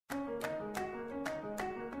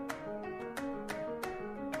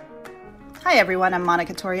Hi everyone, I'm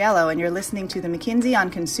Monica Torriello, and you're listening to the McKinsey on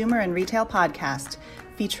Consumer and Retail podcast,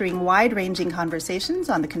 featuring wide-ranging conversations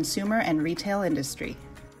on the consumer and retail industry.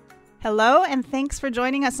 Hello, and thanks for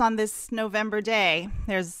joining us on this November day.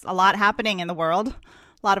 There's a lot happening in the world, a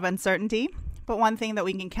lot of uncertainty, but one thing that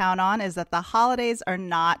we can count on is that the holidays are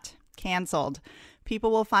not canceled.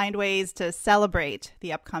 People will find ways to celebrate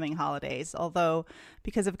the upcoming holidays, although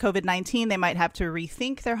because of COVID-19, they might have to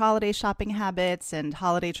rethink their holiday shopping habits and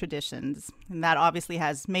holiday traditions. And that obviously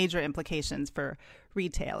has major implications for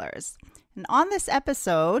retailers. And on this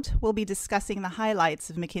episode, we'll be discussing the highlights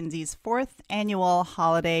of McKinsey's fourth annual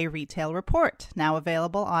holiday retail report, now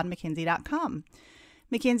available on McKinsey.com.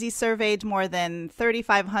 McKinsey surveyed more than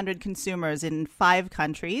 3,500 consumers in 5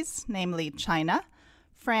 countries, namely China,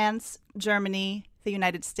 France, Germany, the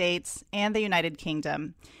United States, and the United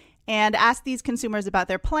Kingdom, and asked these consumers about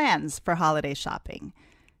their plans for holiday shopping.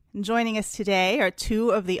 And joining us today are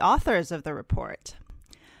 2 of the authors of the report.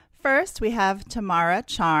 First, we have Tamara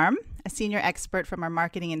Charm, a senior expert from our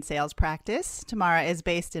marketing and sales practice. Tamara is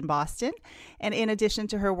based in Boston, and in addition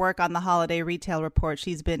to her work on the holiday retail report,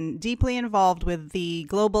 she's been deeply involved with the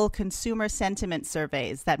global consumer sentiment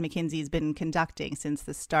surveys that McKinsey's been conducting since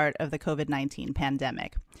the start of the COVID-19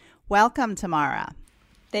 pandemic. Welcome, Tamara.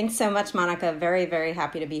 Thanks so much, Monica. Very, very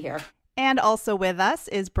happy to be here. And also with us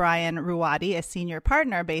is Brian Ruwadi, a senior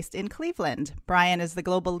partner based in Cleveland. Brian is the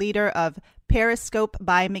global leader of Periscope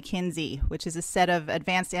by McKinsey, which is a set of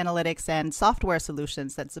advanced analytics and software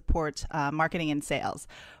solutions that support marketing and sales.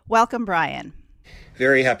 Welcome, Brian.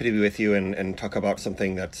 Very happy to be with you and talk about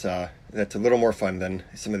something that's a little more fun than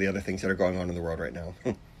some of the other things that are going on in the world right now.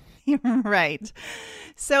 Right.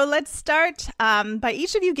 So let's start by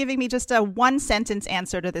each of you giving me just a one-sentence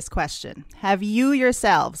answer to this question. Have you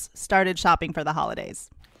yourselves started shopping for the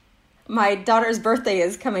holidays? My daughter's birthday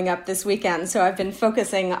is coming up this weekend, so I've been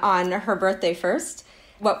focusing on her birthday first.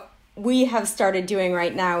 What we have started doing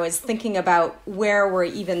right now is thinking about where we're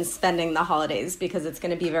even spending the holidays, because it's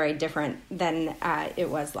going to be very different than it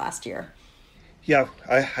was last year. Yeah,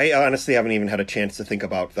 I honestly haven't even had a chance to think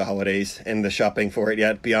about the holidays and the shopping for it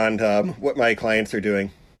yet beyond what my clients are doing.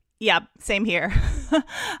 Yeah, same here.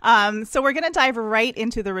 So we're going to dive right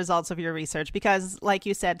into the results of your research because, like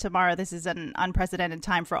you said, Tamara, this is an unprecedented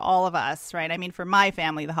time for all of us, right? I mean, for my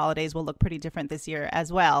family, the holidays will look pretty different this year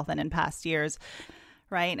as well than in past years.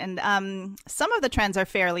 Right. And some of the trends are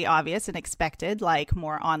fairly obvious and expected, like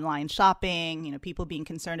more online shopping, people being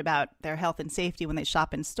concerned about their health and safety when they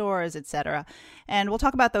shop in stores, et cetera. And we'll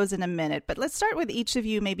talk about those in a minute. But let's start with each of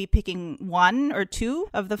you maybe picking 1 or 2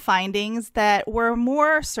 of the findings that were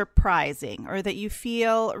more surprising or that you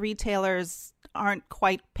feel retailers aren't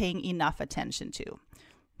quite paying enough attention to.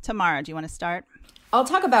 Tamara, do you want to start? I'll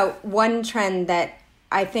talk about one trend that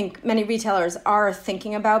I think many retailers are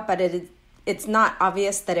thinking about, but it's not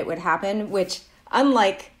obvious that it would happen, which,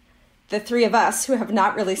 unlike the 3 of us who have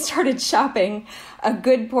not really started shopping, a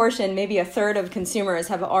good portion, maybe a third of consumers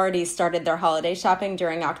have already started their holiday shopping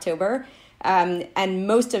during October, and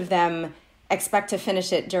most of them expect to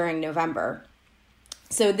finish it during November.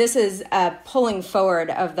 So this is a pulling forward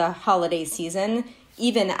of the holiday season,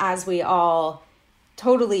 even as we all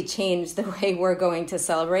totally change the way we're going to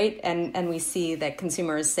celebrate, and we see that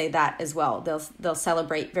consumers say that as well. They'll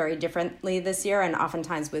celebrate very differently this year, and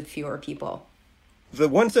oftentimes with fewer people. The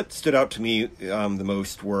ones that stood out to me the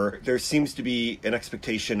most were there seems to be an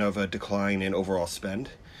expectation of a decline in overall spend,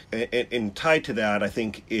 and tied to that, I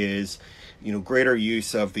think, is greater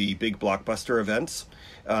use of the big blockbuster events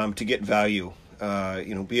to get value.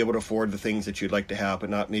 Be able to afford the things that you'd like to have, but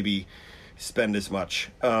not maybe spend as much.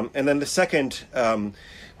 And then the second,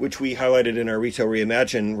 which we highlighted in our Retail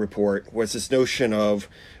Reimagine report, was this notion of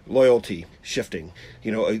loyalty shifting.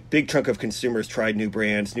 A big chunk of consumers tried new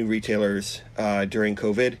brands, new retailers during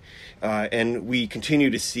COVID, and we continue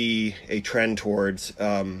to see a trend towards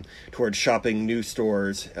shopping new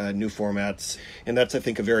stores, new formats, and that's, I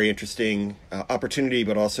think, a very interesting opportunity,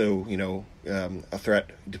 but also a threat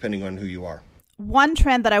depending on who you are. One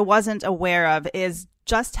trend that I wasn't aware of is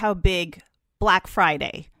just how big Black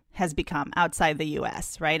Friday has become outside the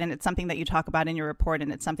U.S., right? And it's something that you talk about in your report,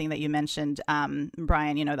 and it's something that you mentioned,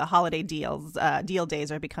 Brian, the holiday deals, deal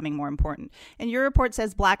days are becoming more important. And your report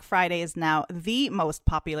says Black Friday is now the most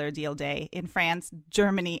popular deal day in France,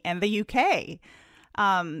 Germany, and the U.K.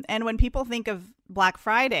 And when people think of Black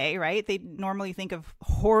Friday, right, they normally think of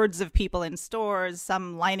hordes of people in stores,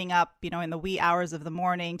 some lining up, in the wee hours of the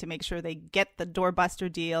morning to make sure they get the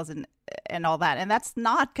doorbuster deals and all that. And that's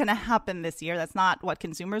not going to happen this year. That's not what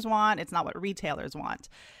consumers want. It's not what retailers want.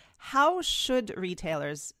 How should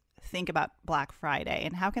retailers think about Black Friday,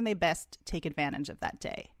 and how can they best take advantage of that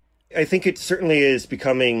day? I think it certainly is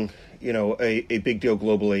becoming, a big deal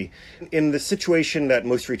globally. In the situation that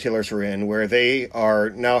most retailers are in, where they are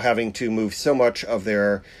now having to move so much of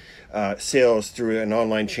their sales through an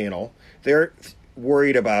online channel, they're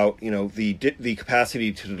worried about, the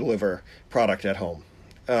capacity to deliver product at home.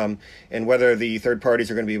 And whether the third parties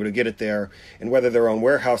are going to be able to get it there, and whether their own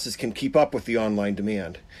warehouses can keep up with the online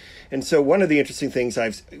demand. And so one of the interesting things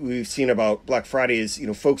we've seen about Black Friday is,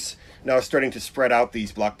 folks now starting to spread out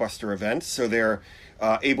these blockbuster events, so they're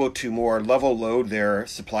able to more level load their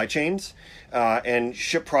supply chains and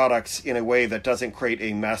ship products in a way that doesn't create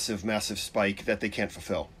a massive spike that they can't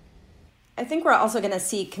fulfill. I think we're also going to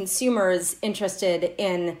see consumers interested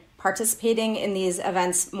in participating in these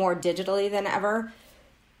events more digitally than ever.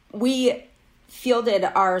 We fielded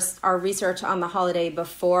our research on the holiday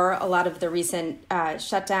before a lot of the recent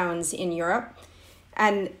shutdowns in Europe.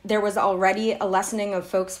 And there was already a lessening of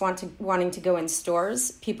folks wanting to go in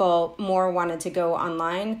stores. People more wanted to go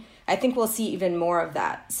online. I think we'll see even more of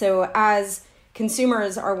that. So as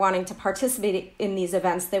consumers are wanting to participate in these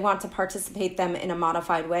events, they want to participate them in a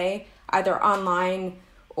modified way, either online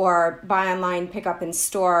or buy online, pick up in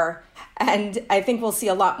store. And I think we'll see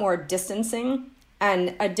a lot more distancing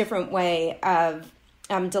and a different way of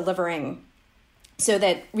delivering, so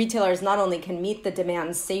that retailers not only can meet the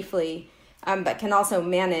demands safely, but can also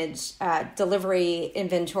manage delivery,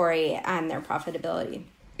 inventory, and their profitability.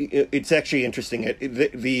 It's actually interesting.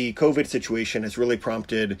 The COVID situation has really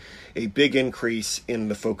prompted a big increase in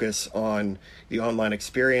the focus on the online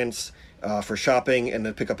experience for shopping and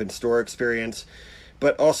the pickup in store experience.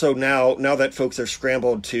 But also now that folks are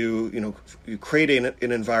scrambled to, create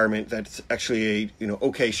an environment that's actually a,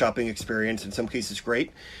 okay shopping experience, in some cases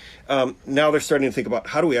great. Now they're starting to think about,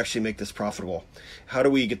 how do we actually make this profitable? How do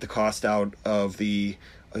we get the cost out of the,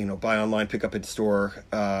 buy online, pick up in store,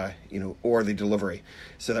 or the delivery,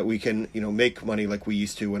 so that we can, make money like we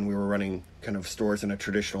used to when we were running kind of stores in a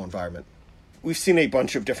traditional environment. We've seen a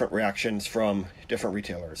bunch of different reactions from different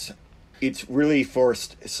retailers. It's really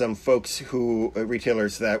forced some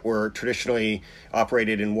retailers that were traditionally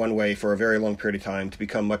operated in one way for a very long period of time to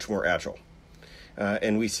become much more agile.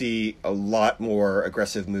 And we see a lot more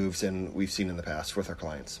aggressive moves than we've seen in the past with our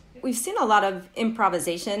clients. We've seen a lot of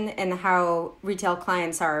improvisation in how retail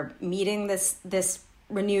clients are meeting this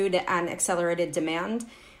renewed and accelerated demand.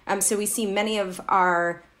 So we see many of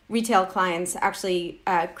our retail clients actually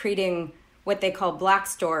creating what they call black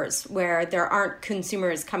stores, where there aren't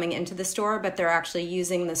consumers coming into the store, but they're actually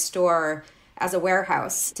using the store as a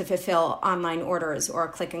warehouse to fulfill online orders or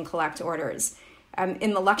click and collect orders.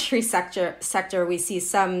 In the luxury sector, we see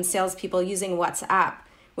some salespeople using WhatsApp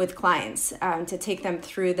with clients to take them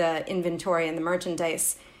through the inventory and the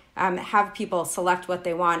merchandise, have people select what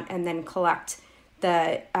they want, and then collect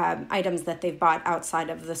the items that they've bought outside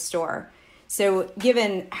of the store. So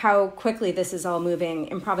given how quickly this is all moving,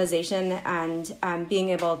 improvisation and being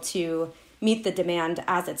able to meet the demand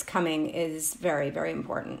as it's coming is very, very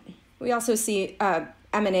important. We also see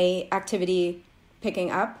M&A activity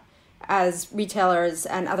picking up as retailers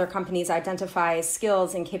and other companies identify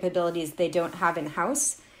skills and capabilities they don't have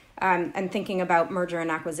in-house, and thinking about merger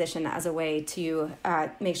and acquisition as a way to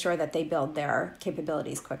make sure that they build their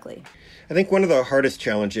capabilities quickly. I think one of the hardest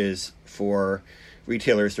challenges for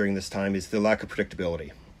retailers during this time is the lack of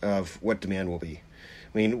predictability of what demand will be.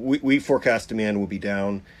 I mean, we forecast demand will be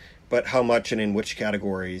down, but how much and in which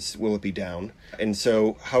categories will it be down? And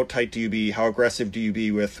so how tight do you be? How aggressive do you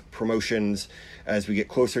be with promotions as we get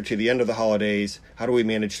closer to the end of the holidays? How do we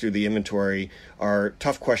manage through the inventory? Are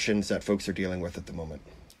tough questions that folks are dealing with at the moment.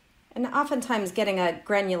 And oftentimes getting a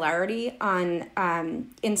granularity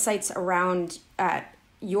on insights around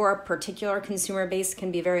your particular consumer base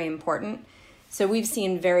can be very important. So we've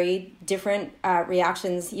seen very different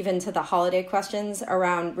reactions even to the holiday questions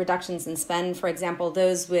around reductions in spend. For example,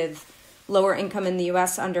 those with lower income in the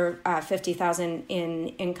U.S., under $50,000 in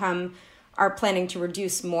income, are planning to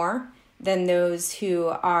reduce more than those who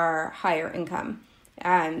are higher income.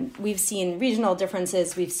 We've seen regional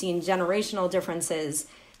differences. We've seen generational differences.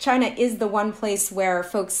 China is the one place where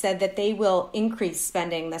folks said that they will increase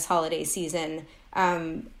spending this holiday season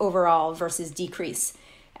overall versus decrease.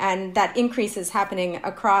 And that increase is happening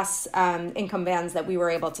across income bands that we were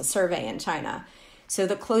able to survey in China. So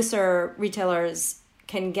the closer retailers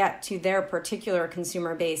can get to their particular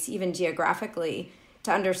consumer base, even geographically,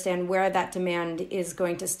 to understand where that demand is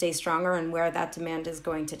going to stay stronger and where that demand is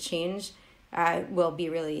going to change, will be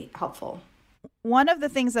really helpful. One of the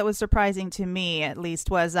things that was surprising to me, at least,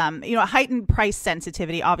 was, heightened price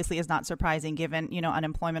sensitivity obviously is not surprising given,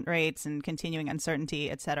 unemployment rates and continuing uncertainty,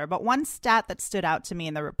 et cetera. But one stat that stood out to me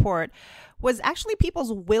in the report was actually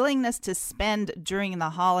people's willingness to spend during the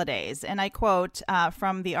holidays. And I quote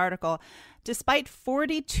from the article, despite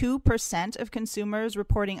 42% of consumers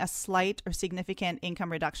reporting a slight or significant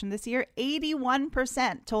income reduction this year,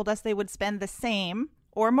 81% told us they would spend the same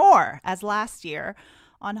or more as last year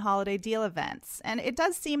on holiday deal events. And it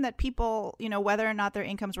does seem that people, whether or not their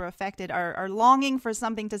incomes were affected, are longing for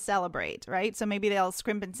something to celebrate, right? So maybe they'll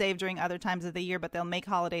scrimp and save during other times of the year, but they'll make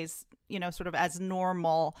holidays, sort of as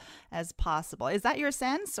normal as possible. Is that your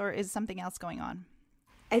sense, or is something else going on?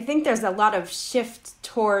 I think there's a lot of shift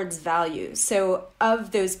towards value. So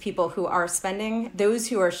of those people who are spending, those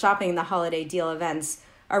who are shopping the holiday deal events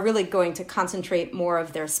are really going to concentrate more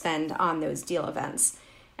of their spend on those deal events.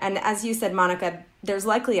 And as you said, Monica, there's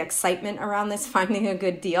likely excitement around this, finding a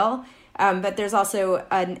good deal. But there's also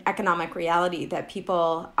an economic reality that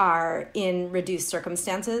people are in reduced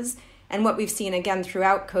circumstances. And what we've seen again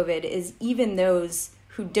throughout COVID is even those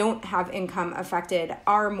who don't have income affected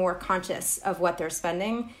are more conscious of what they're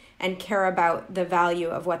spending and care about the value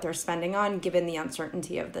of what they're spending on, given the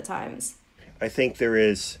uncertainty of the times. I think there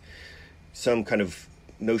is some kind of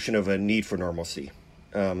notion of a need for normalcy.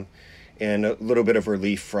 And a little bit of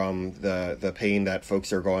relief from the pain that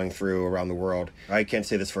folks are going through around the world. I can't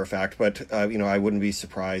say this for a fact, but I wouldn't be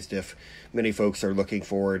surprised if many folks are looking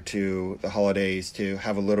forward to the holidays to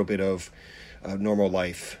have a little bit of normal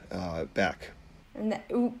life back. And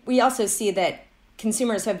we also see that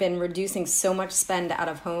consumers have been reducing so much spend out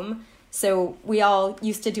of home. So we all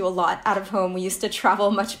used to do a lot out of home. We used to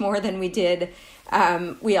travel much more than we did.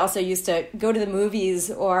 We also used to go to the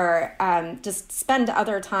movies or just spend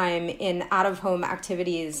other time in out-of-home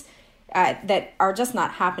activities that are just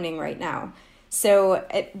not happening right now. So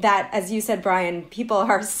that, as you said, Brian, people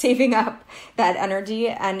are saving up that energy.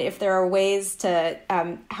 And if there are ways to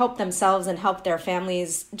help themselves and help their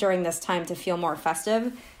families during this time to feel more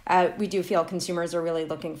festive, we do feel consumers are really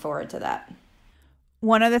looking forward to that.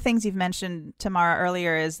 One of the things you've mentioned, Tamara,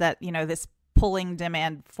 earlier is that, this pulling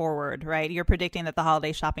demand forward, right? You're predicting that the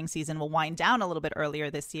holiday shopping season will wind down a little bit earlier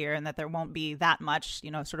this year and that there won't be that much,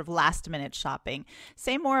 sort of last minute shopping.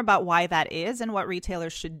 Say more about why that is and what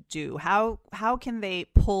retailers should do. How can they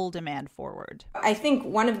pull demand forward? I think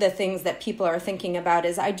one of the things that people are thinking about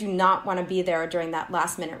is I do not want to be there during that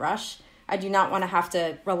last minute rush. I do not want to have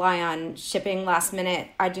to rely on shipping last minute.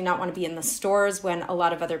 I do not want to be in the stores when a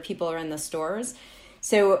lot of other people are in the stores.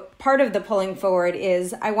 So part of the pulling forward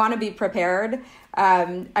is I want to be prepared.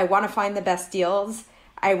 I want to find the best deals.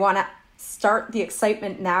 I want to start the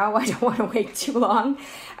excitement now. I don't want to wait too long.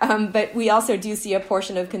 But we also do see a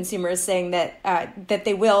portion of consumers saying that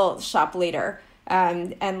they will shop later,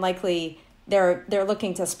 and likely they're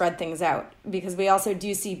looking to spread things out, because we also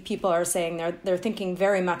do see people are saying they're thinking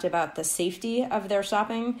very much about the safety of their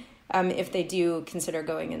shopping if they do consider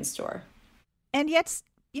going in store. And yet,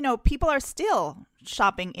 people are still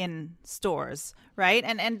shopping in stores, right?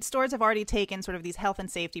 And stores have already taken sort of these health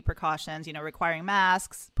and safety precautions, requiring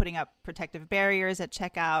masks, putting up protective barriers at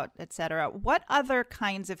checkout, et cetera. What other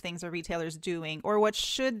kinds of things are retailers doing, or what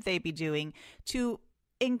should they be doing to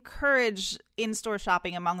encourage in-store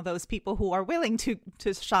shopping among those people who are willing to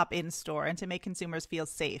shop in-store and to make consumers feel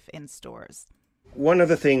safe in stores? One of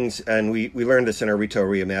the things, and we learned this in our Retail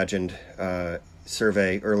Reimagined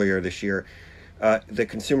survey earlier this year, that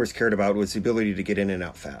consumers cared about was the ability to get in and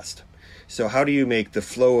out fast. So how do you make the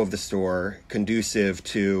flow of the store conducive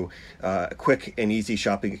to a quick and easy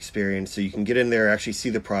shopping experience so you can get in there, actually see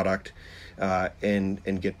the product,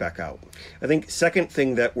 and get back out? I think second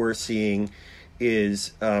thing that we're seeing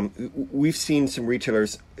is we've seen some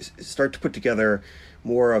retailers start to put together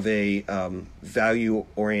more of a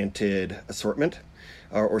value-oriented assortment.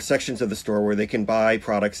 Or sections of the store where they can buy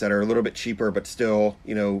products that are a little bit cheaper but still,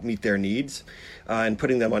 meet their needs, and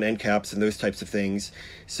putting them on end caps and those types of things,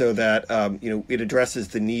 so that it addresses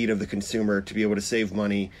the need of the consumer to be able to save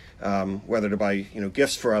money, whether to buy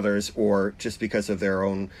gifts for others or just because of their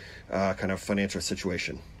own kind of financial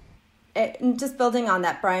situation. Just building on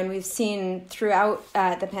that, Brian, we've seen throughout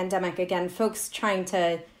the pandemic, again, folks trying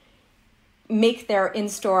to make their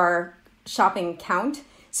in-store shopping count.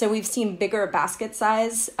 So we've seen bigger basket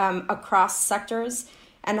size across sectors,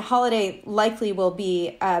 and holiday likely will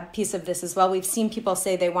be a piece of this as well. We've seen people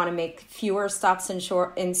say they want to make fewer stops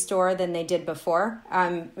in store than they did before.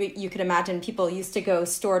 You could imagine people used to go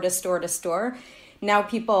store to store to store. Now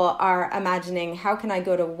people are imagining, how can I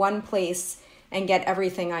go to one place and get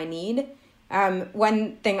everything I need?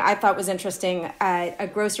 One thing I thought was interesting, a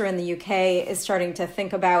grocer in the UK is starting to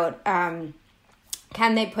think about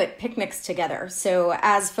can they put picnics together? So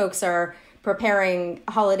as folks are preparing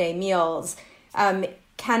holiday meals,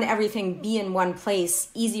 can everything be in one place,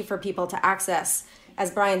 easy for people to access? As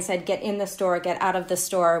Brian said, get in the store, get out of the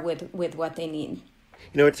store with what they need.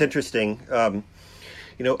 It's interesting. A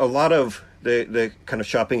lot of the kind of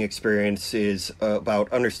shopping experience is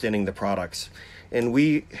about understanding the products. And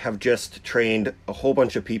we have just trained a whole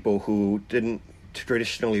bunch of people who didn't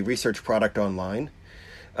traditionally research product online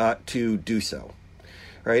to do so.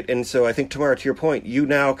 Right. And so I think, Tamara, to your point, you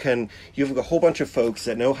have a whole bunch of folks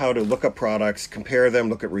that know how to look up products, compare them,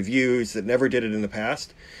 look at reviews that never did it in the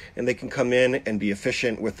past. And they can come in and be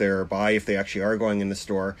efficient with their buy if they actually are going in the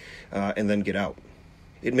store and then get out.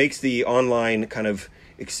 It makes the online kind of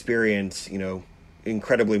experience,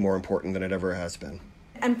 incredibly more important than it ever has been.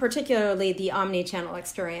 And particularly the omni-channel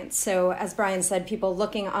experience. So as Brian said, people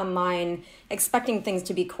looking online, expecting things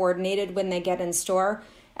to be coordinated when they get in store,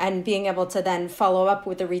 and being able to then follow up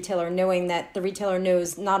with the retailer, knowing that the retailer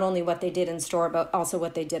knows not only what they did in store, but also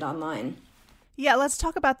what they did online. Yeah, let's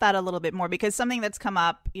talk about that a little bit more, because something that's come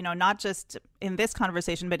up, not just in this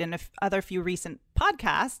conversation, but in other few recent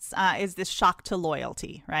podcasts, is this shock to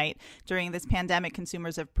loyalty, right? During this pandemic,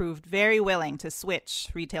 consumers have proved very willing to switch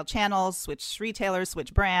retail channels, switch retailers,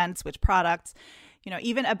 switch brands, switch products,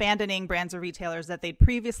 even abandoning brands or retailers that they'd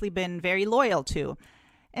previously been very loyal to.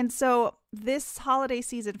 And so this holiday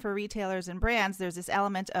season for retailers and brands, there's this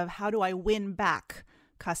element of how do I win back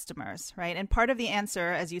customers, right? And part of the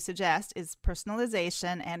answer, as you suggest, is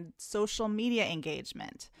personalization and social media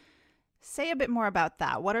engagement. Say a bit more about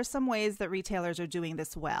that. What are some ways that retailers are doing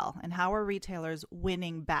this well, and how are retailers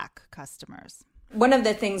winning back customers? One of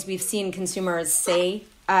the things we've seen consumers say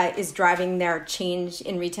is driving their change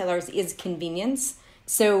in retailers is convenience.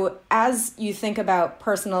 So as you think about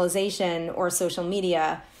personalization or social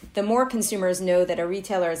media, the more consumers know that a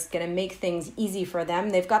retailer is going to make things easy for them,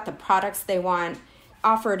 they've got the products they want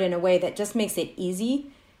offered in a way that just makes it easy,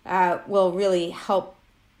 will really help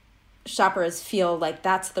shoppers feel like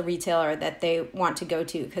that's the retailer that they want to go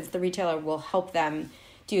to, because the retailer will help them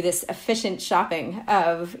do this efficient shopping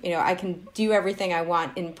of, I can do everything I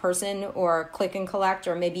want in person or click and collect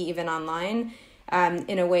or maybe even online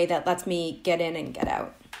in a way that lets me get in and get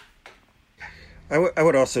out. I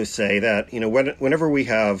would also say that, whenever we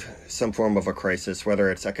have some form of a crisis,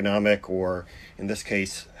 whether it's economic or, in this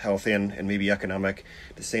case, health and maybe economic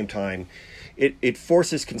at the same time, it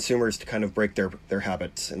forces consumers to kind of break their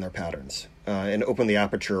habits and their patterns and open the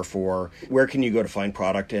aperture for where can you go to find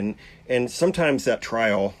product. And sometimes that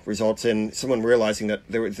trial results in someone realizing that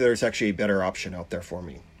there's actually a better option out there for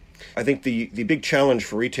me. I think the big challenge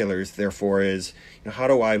for retailers, therefore, is how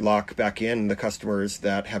do I lock back in the customers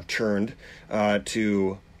that have churned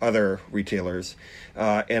to other retailers,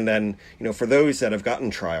 and then for those that have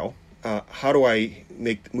gotten trial, how do I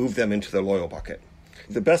move them into the loyal bucket?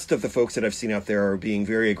 The best of the folks that I've seen out there are being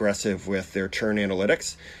very aggressive with their churn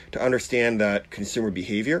analytics to understand that consumer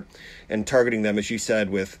behavior and targeting them, as you said,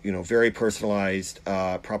 with very personalized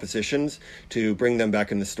propositions to bring them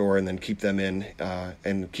back in the store and then keep them in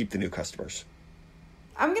and keep the new customers.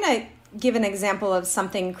 I'm going to give an example of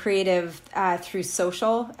something creative through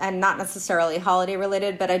social and not necessarily holiday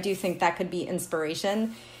related, but I do think that could be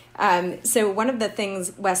inspiration. So one of the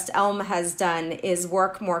things West Elm has done is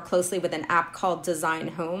work more closely with an app called Design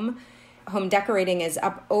Home. Home decorating is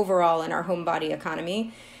up overall in our home body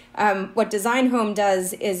economy. What Design Home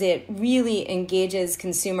does is it really engages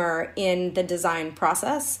consumer in the design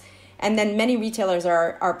process. And then many retailers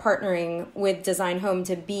are partnering with Design Home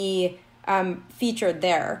to be featured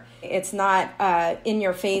there. It's not in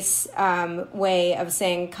your face way of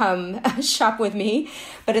saying, come shop with me,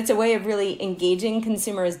 but it's a way of really engaging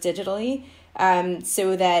consumers digitally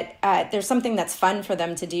so that there's something that's fun for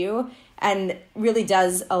them to do and really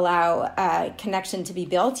does allow connection to be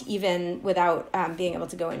built even without being able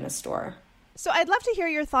to go in a store. So I'd love to hear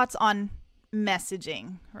your thoughts on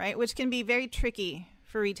messaging, right? Which can be very tricky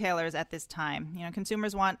for retailers at this time.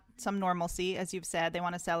 Consumers want some normalcy, as you've said. They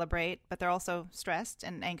want to celebrate, but they're also stressed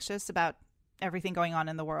and anxious about everything going on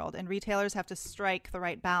in the world. And retailers have to strike the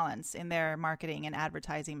right balance in their marketing and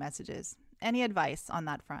advertising messages. Any advice on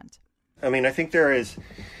that front? I think there is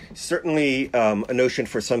certainly a notion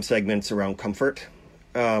for some segments around comfort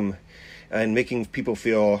and making people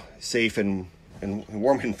feel safe and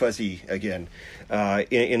warm and fuzzy again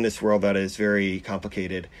in this world that is very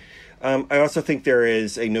complicated. I also think there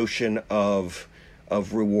is a notion of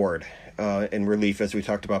reward and relief, as we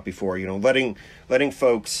talked about before. Letting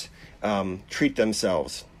folks treat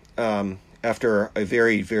themselves after a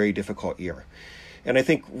very, very difficult year. And I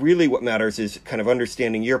think really what matters is kind of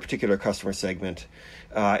understanding your particular customer segment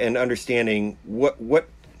and understanding what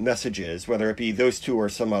messages, whether it be those two or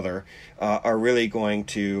some other, are really going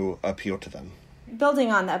to appeal to them.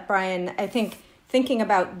 Building on that, Brian, I think thinking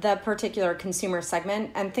about the particular consumer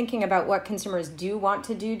segment and thinking about what consumers do want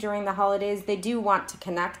to do during the holidays, they do want to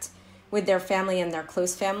connect with their family and their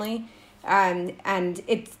close family. And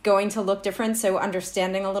it's going to look different. So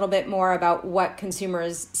understanding a little bit more about what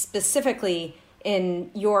consumers specifically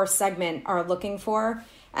in your segment are looking for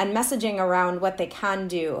and messaging around what they can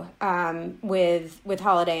do with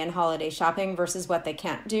holiday and holiday shopping versus what they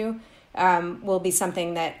can't do will be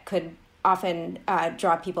something that could often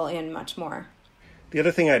draw people in much more. The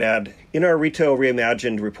other thing I'd add, in our Retail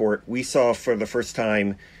Reimagined report, we saw for the first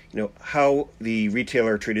time, how the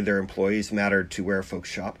retailer treated their employees mattered to where folks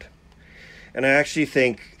shopped. And I actually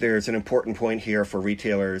think there's an important point here for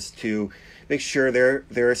retailers to make sure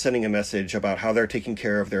they're sending a message about how they're taking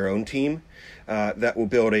care of their own team that will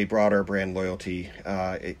build a broader brand loyalty,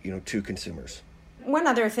 to consumers. One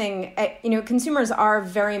other thing, consumers are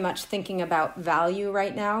very much thinking about value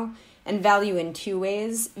right now, and value in two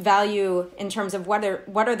ways. Value in terms of what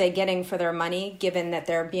are they getting for their money, given that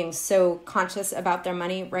they're being so conscious about their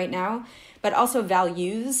money right now, but also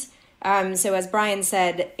values. So as Brian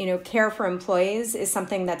said, care for employees is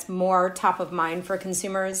something that's more top of mind for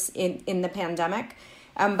consumers in the pandemic.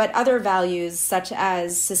 But other values such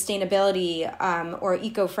as sustainability or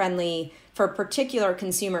eco-friendly for particular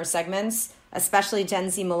consumer segments, especially Gen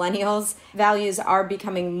Z millennials, values are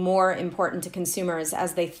becoming more important to consumers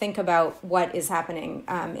as they think about what is happening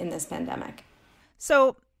in this pandemic.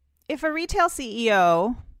 So if a retail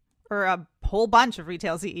CEO or a whole bunch of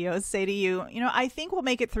retail CEOs say to you, I think we'll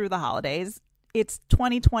make it through the holidays, it's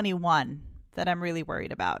 2021 that I'm really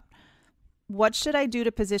worried about. What should I do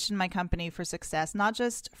to position my company for success, not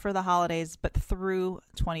just for the holidays, but through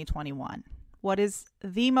 2021? What is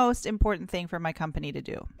the most important thing for my company to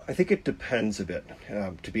do? I think it depends a bit,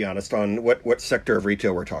 to be honest, on what sector of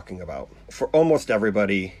retail we're talking about. For almost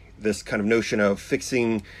everybody, this kind of notion of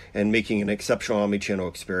fixing and making an exceptional omnichannel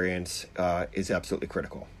experience is absolutely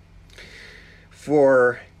critical.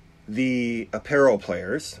 For the apparel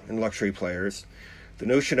players and luxury players, the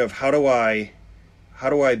notion of how do I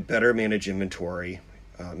better manage inventory,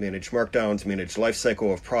 manage markdowns, manage life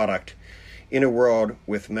cycle of product in a world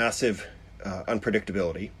with massive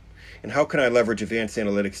unpredictability, and how can I leverage advanced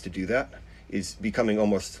analytics to do that is becoming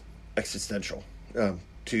almost existential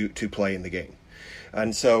to play in the game.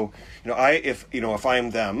 And so, if I am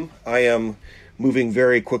them, I am moving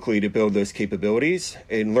very quickly to build those capabilities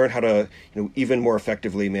and learn how to even more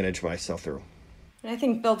effectively manage my sell-through. And I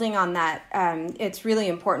think building on that, it's really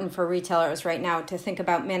important for retailers right now to think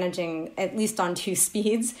about managing at least on two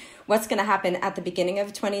speeds. What's going to happen at the beginning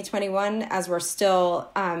of 2021 as we're still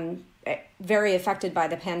very affected by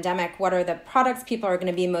the pandemic? What are the products people are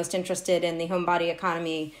going to be most interested in the home body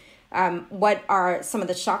economy? What are some of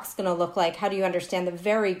the shocks going to look like? How do you understand the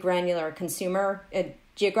very granular consumer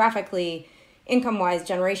geographically, income-wise,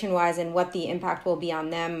 generation-wise, and what the impact will be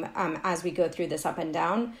on them as we go through this up and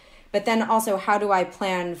down? But then also, how do I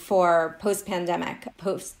plan for post-pandemic,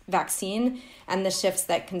 post-vaccine, and the shifts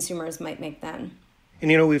that consumers might make then?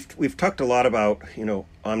 And we've talked a lot about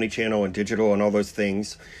omnichannel and digital and all those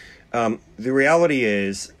things. The reality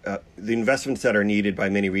is the investments that are needed by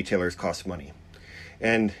many retailers cost money.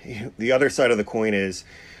 And the other side of the coin is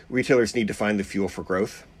retailers need to find the fuel for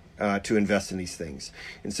growth to invest in these things.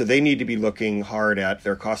 And so they need to be looking hard at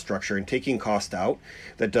their cost structure and taking cost out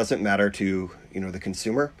that doesn't matter to the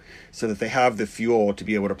consumer, so that they have the fuel to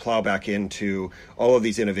be able to plow back into all of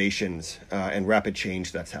these innovations and rapid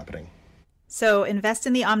change that's happening. So invest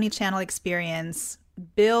in the omnichannel experience,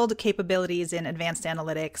 build capabilities in advanced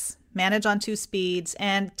analytics, manage on two speeds,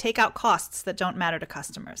 and take out costs that don't matter to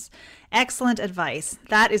customers. Excellent advice.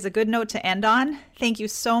 That is a good note to end on. Thank you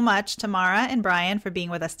so much, Tamara and Brian, for being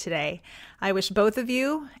with us today. I wish both of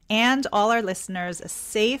you and all our listeners a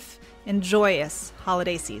safe and joyous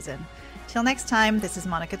holiday season. Till next time, this is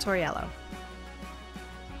Monica Torriello.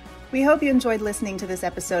 We hope you enjoyed listening to this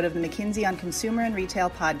episode of the McKinsey on Consumer and Retail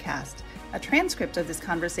podcast. A transcript of this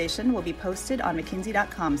conversation will be posted on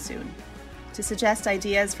mckinsey.com soon. To suggest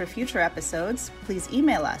ideas for future episodes, please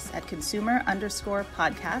email us at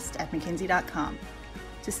consumer_podcast@mckinsey.com.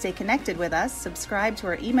 To stay connected with us, subscribe to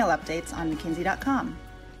our email updates on mckinsey.com.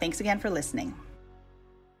 Thanks again for listening.